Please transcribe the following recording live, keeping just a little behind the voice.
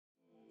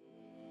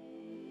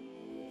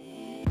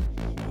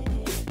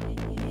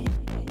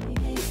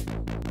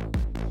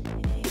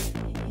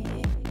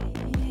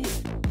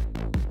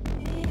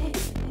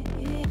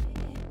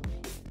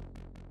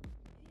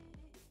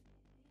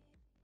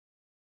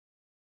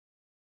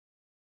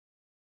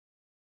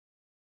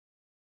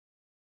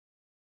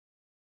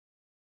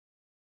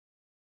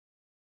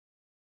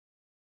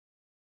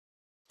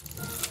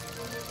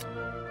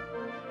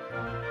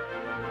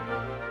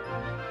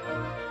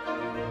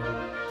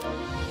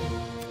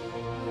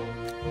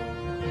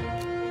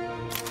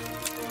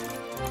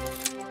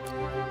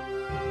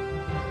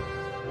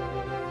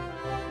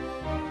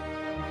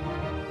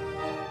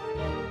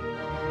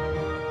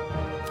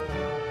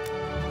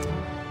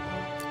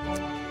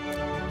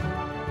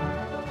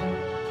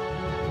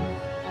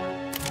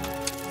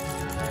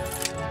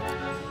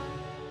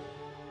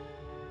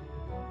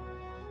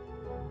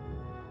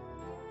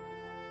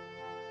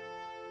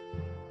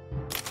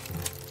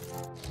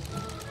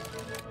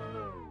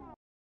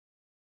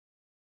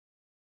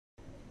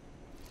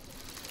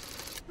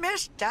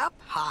Mr.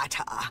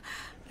 Potter.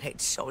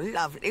 It's so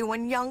lovely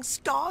when young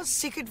stars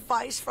seek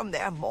advice from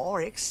their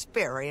more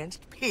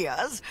experienced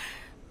peers.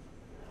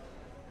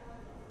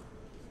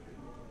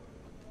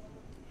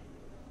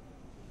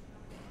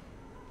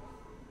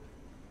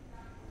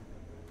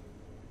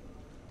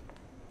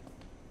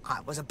 I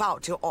was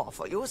about to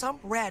offer you some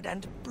red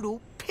and blue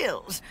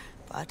pills,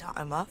 but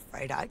I'm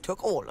afraid I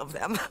took all of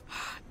them.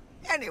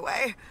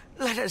 Anyway,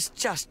 let us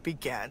just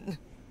begin.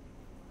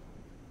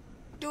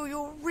 Do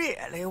you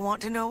really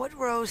want to know what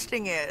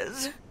roasting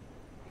is?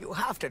 You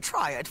have to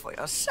try it for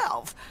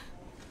yourself.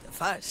 The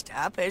first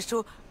step is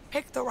to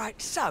pick the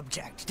right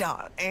subject,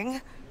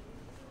 darling.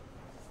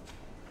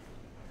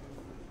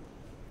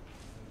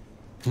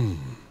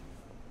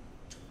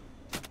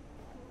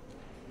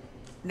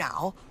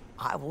 Now,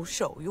 I will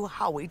show you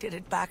how we did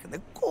it back in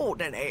the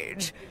Golden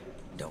Age.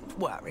 Don't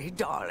worry,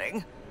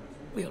 darling.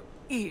 We'll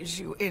ease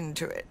you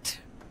into it.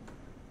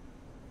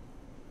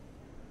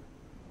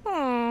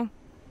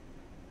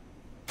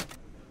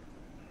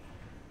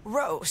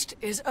 Roast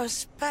is a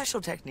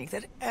special technique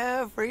that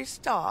every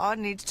star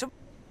needs to...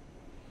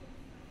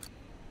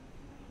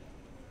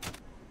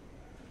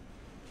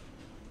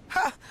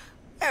 Ha!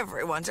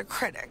 Everyone's a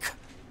critic.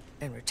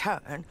 In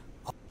return...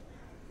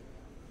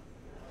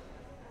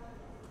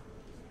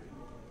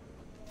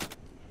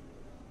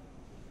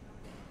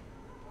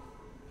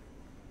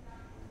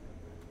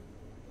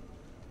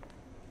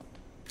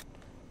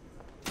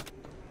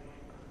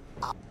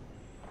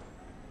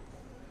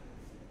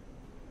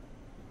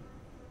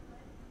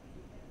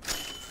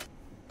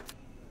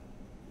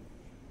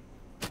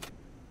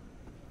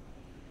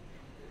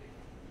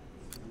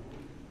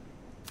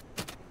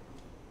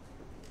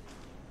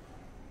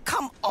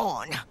 Come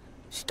on!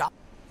 Stop.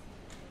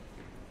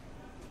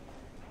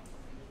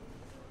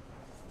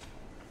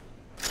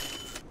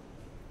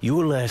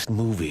 Your last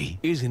movie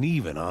isn't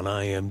even on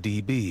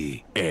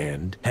IMDb,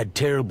 and had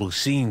terrible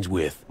scenes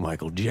with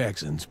Michael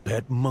Jackson's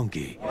pet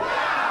monkey.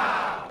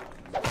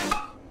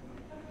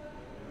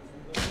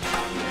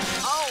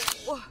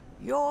 Oh,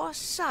 your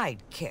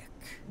sidekick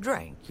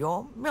drank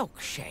your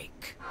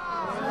milkshake.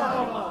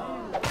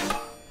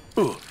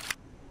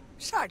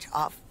 Such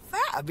a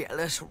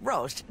fabulous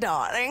roast,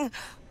 darling,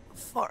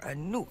 for a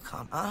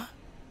newcomer.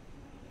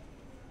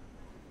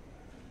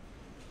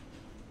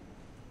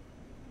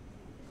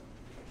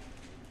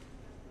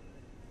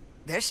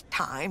 This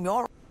time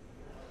you're...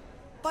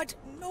 But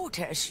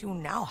notice you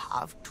now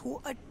have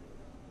two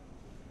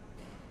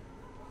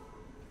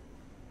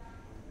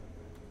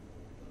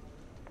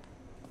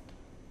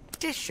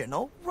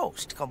additional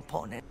roast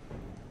components.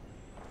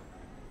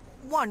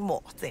 One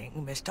more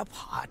thing, Mr.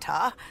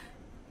 Potter.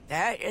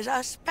 There is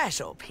a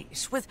special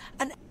piece with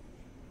an...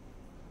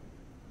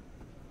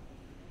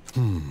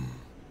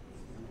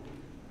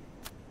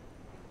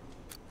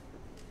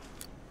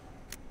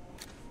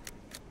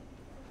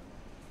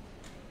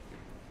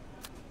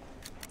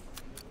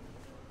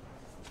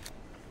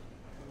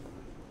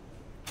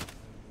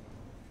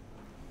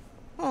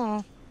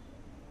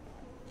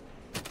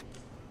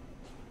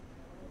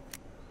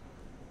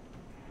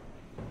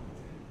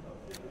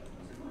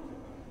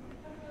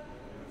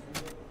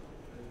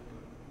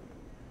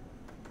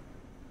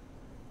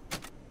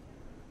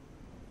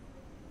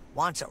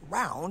 Once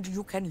around,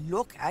 you can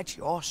look at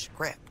your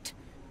script.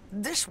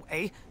 This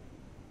way...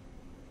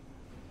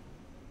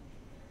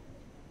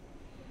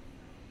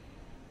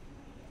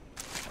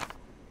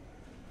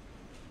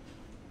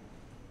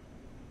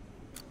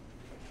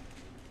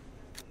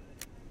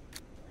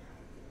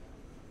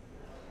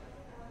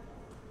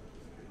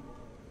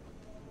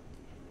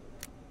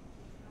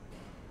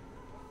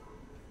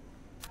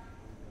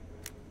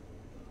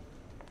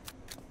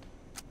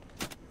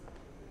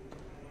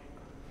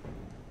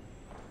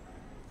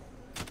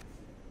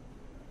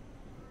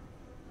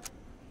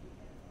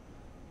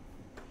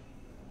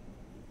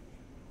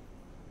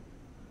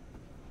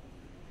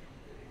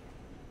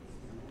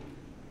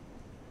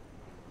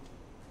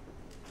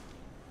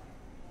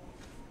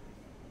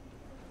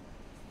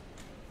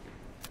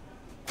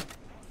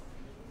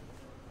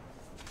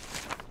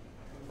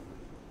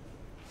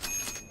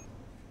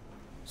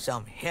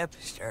 Some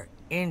hipster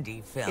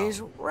indie film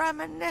is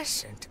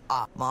reminiscent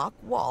of Mark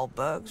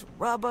Wahlberg's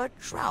rubber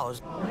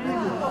trousers.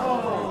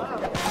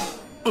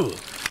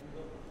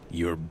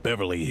 Your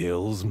Beverly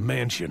Hills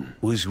mansion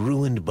was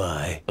ruined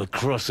by a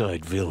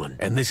cross-eyed villain,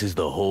 and this is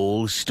the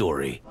whole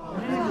story.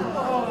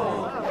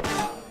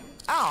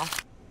 Oh,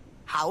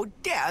 how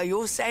dare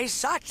you say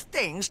such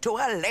things to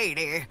a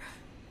lady?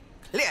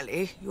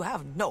 Clearly, you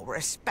have no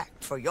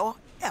respect for your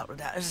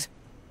elders.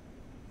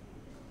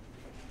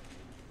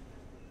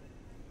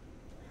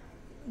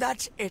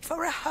 That's it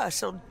for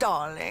rehearsal,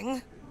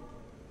 darling.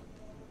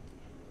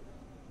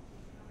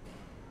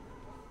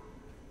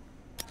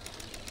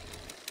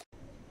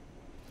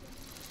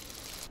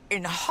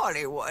 In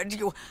Hollywood,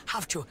 you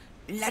have to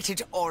let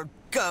it all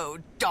go,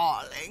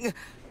 darling.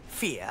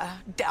 Fear,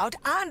 doubt,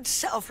 and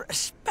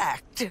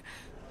self-respect.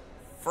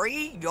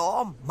 Free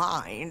your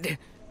mind.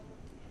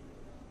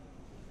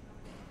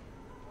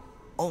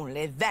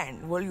 Only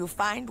then will you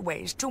find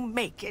ways to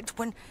make it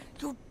when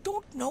you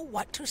don't know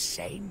what to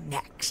say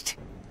next.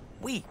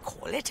 We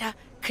call it a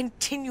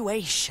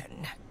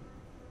continuation.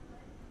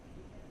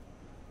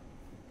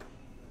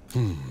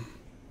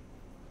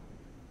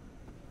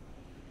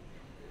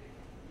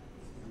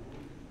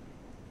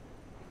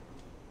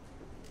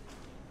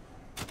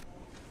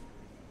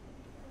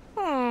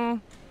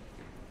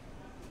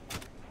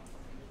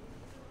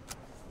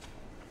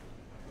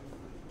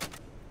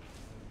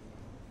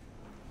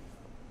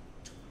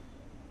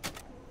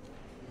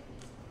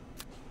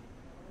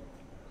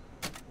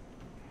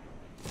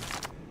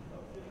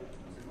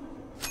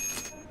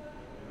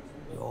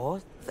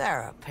 Your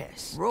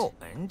therapist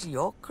ruined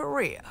your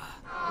career.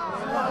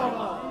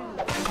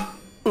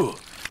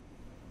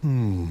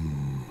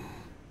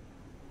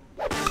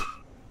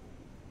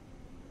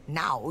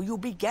 Now you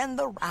begin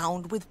the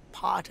round with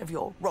part of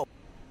your role.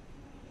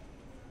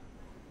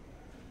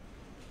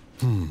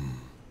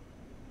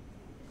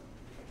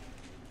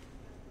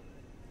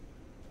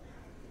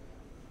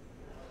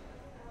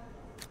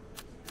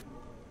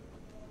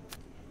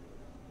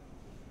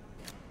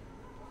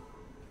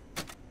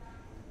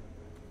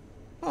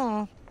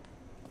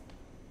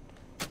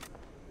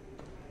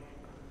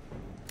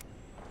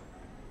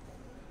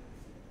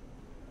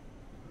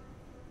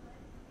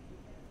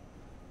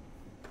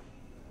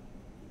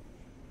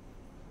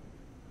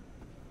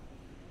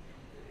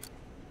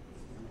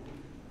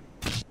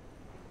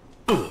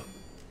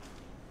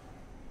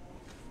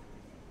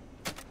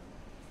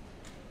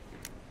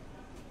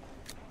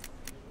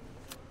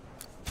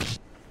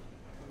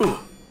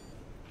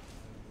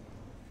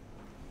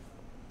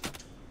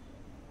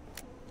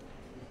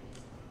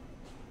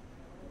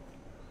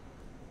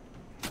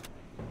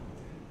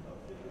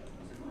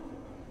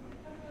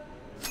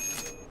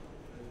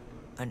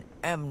 An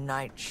M.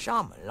 Night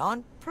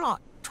Shyamalan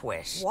plot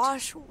twist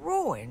was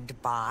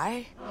ruined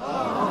by...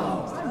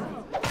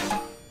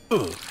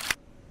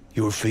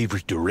 Your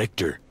favorite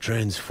director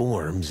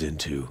transforms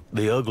into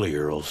the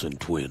uglier Olsen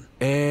twin.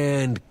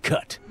 And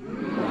cut.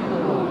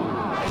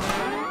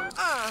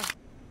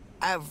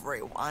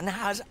 Everyone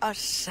has a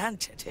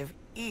sensitive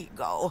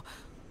ego.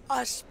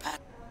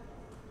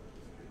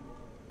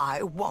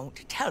 I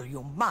won't tell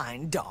you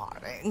mine,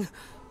 darling,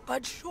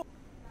 but sure.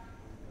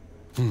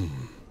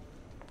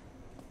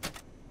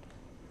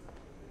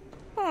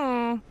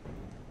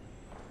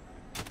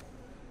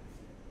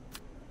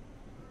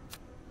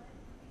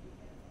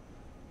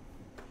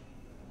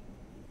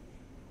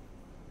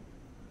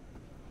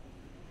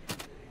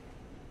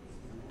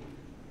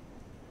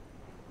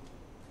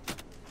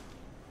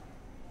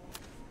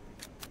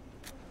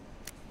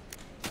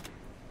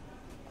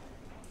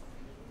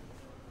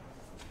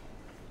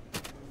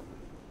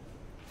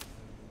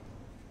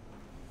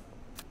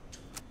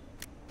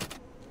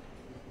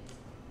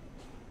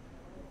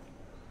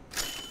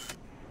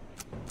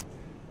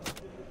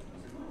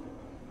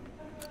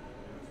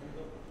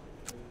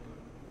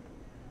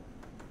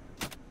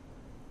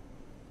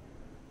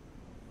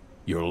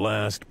 Your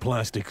last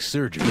plastic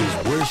surgery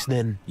is worse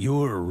than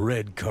your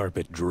red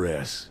carpet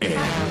dress.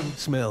 And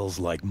smells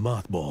like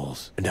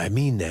mothballs. And I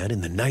mean that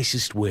in the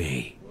nicest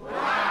way.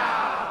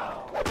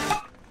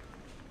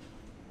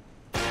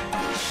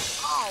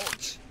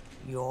 Ouch!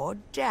 Your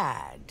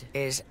dad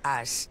is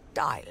as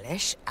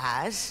stylish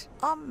as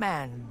a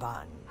man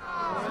bun.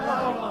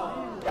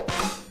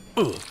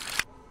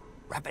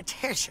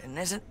 Repetition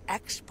is an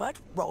expert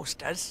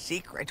roaster's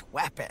secret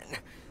weapon.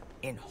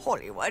 In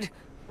Hollywood,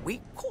 we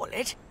call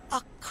it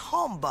a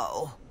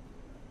combo.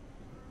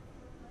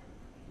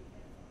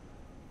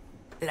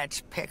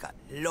 Let's pick a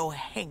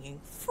low-hanging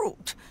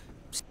fruit.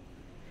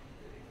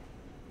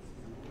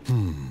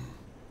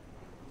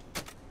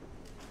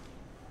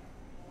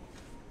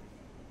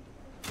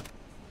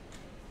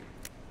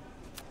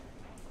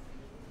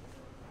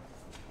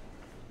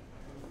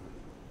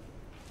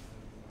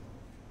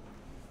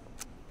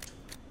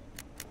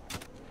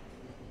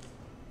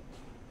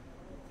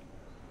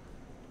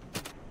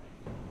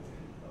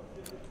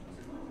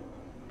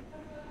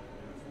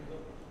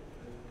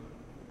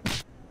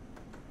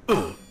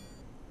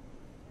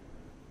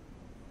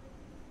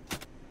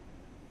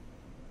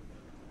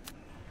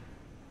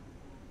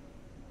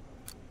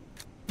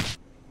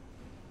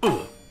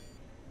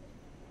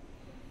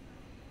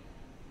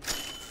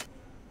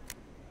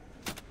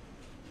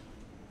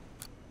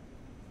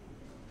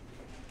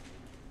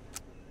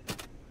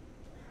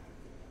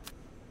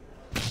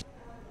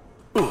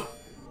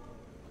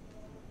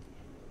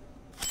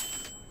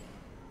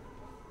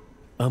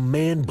 A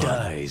man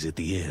dies at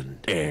the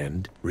end,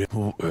 and...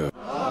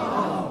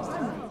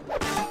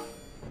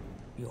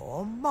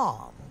 Your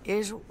mom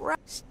is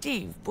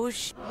Steve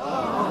Bush.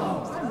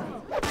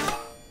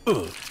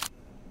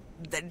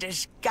 The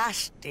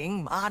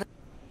disgusting model.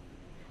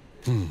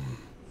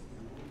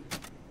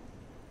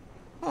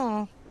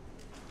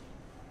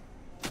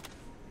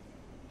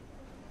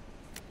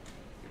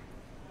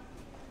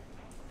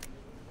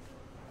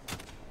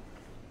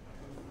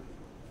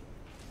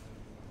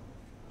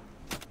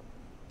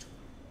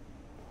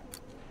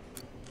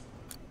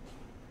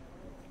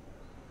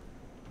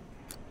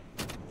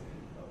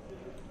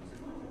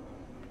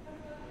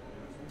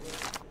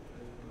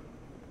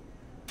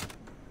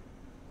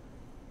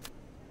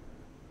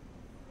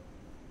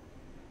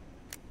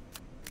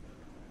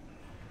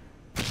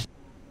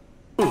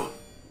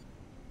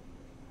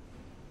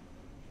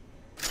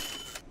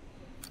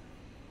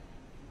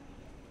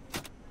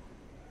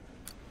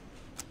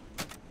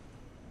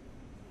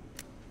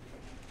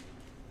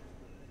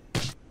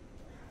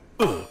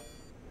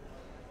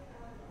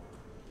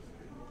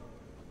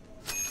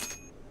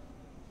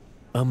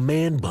 A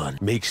man bun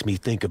makes me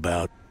think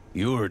about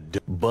your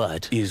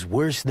butt is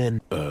worse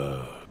than,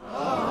 A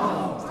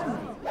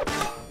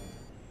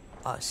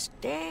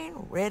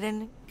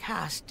stain-ridden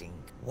casting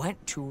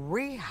went to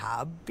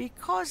rehab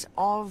because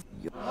of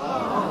your...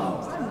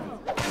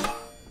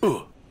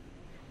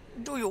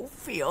 Do you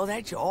feel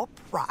that your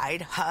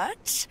pride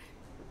hurts?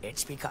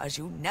 It's because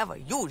you never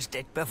used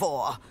it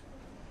before.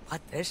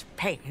 But this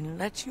pain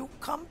lets you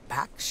come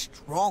back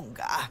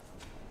stronger.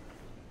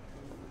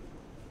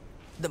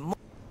 The more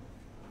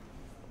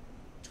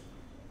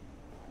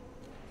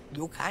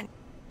you can...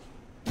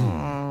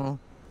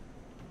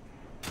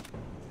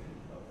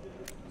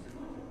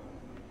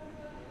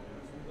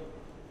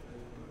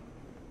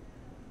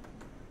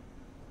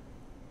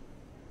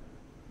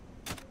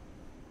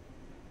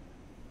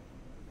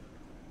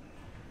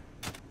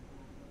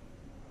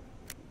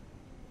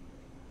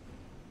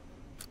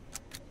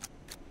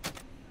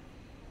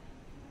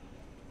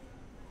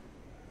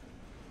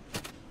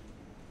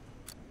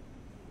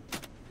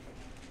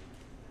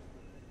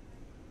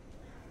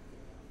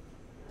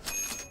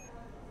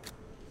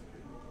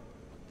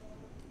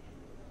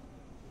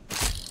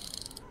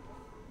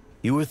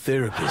 Your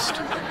therapist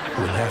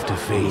will have to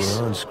face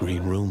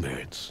on-screen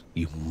roommates,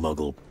 you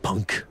muggle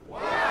punk.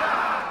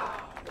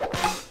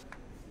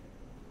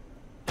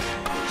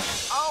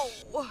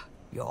 Oh!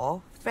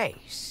 Your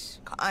face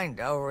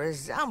kinda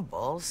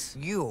resembles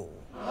you.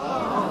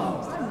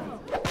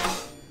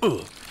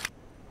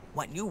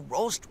 When you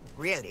roast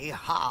really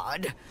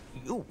hard,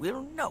 you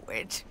will know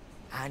it.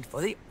 And for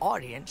the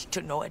audience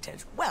to know it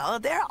as well,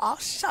 there are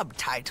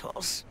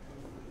subtitles.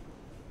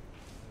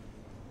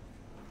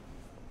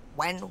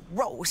 When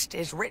roast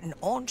is written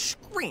on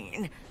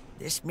screen,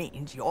 this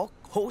means your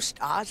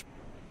co-stars.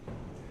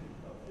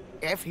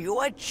 If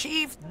you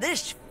achieve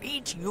this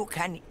feat, you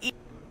can eat.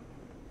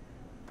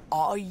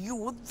 Are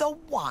you the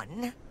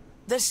one?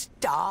 The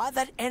star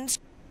that ends...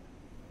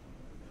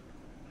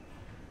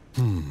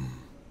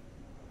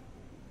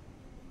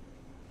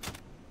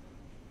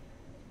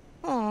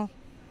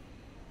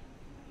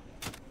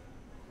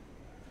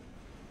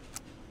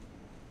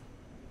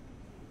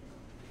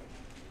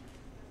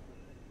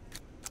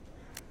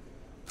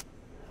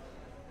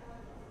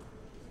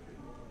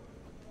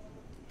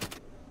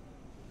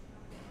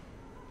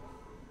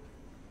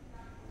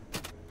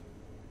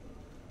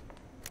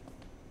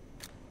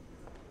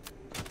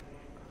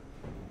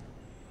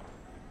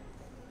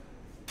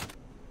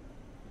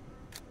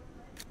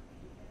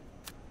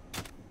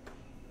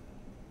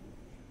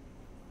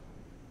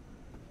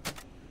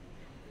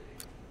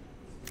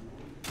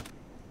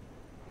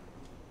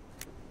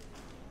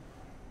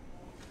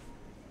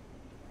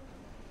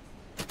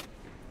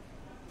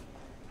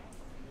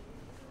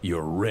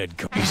 Your red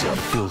is a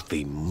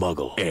filthy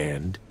muggle.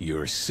 And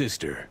your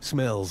sister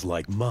smells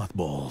like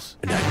mothballs.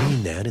 And I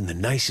mean that in the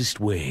nicest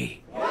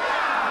way.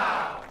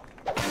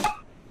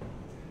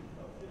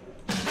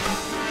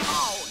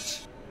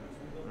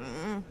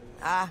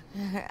 Ouch!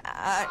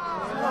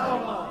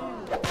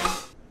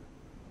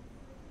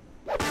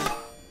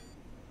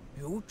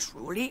 You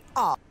truly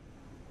are.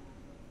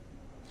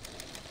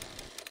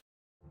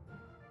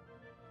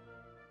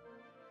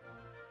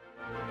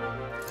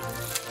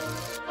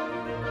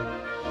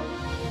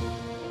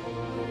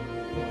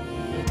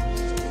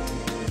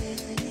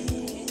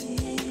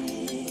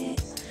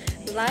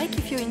 Like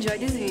if you enjoyed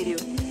this video.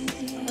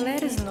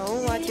 Let us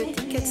know what you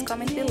think,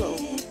 comment below.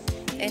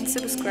 And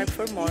subscribe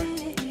for more.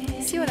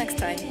 See you next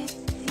time.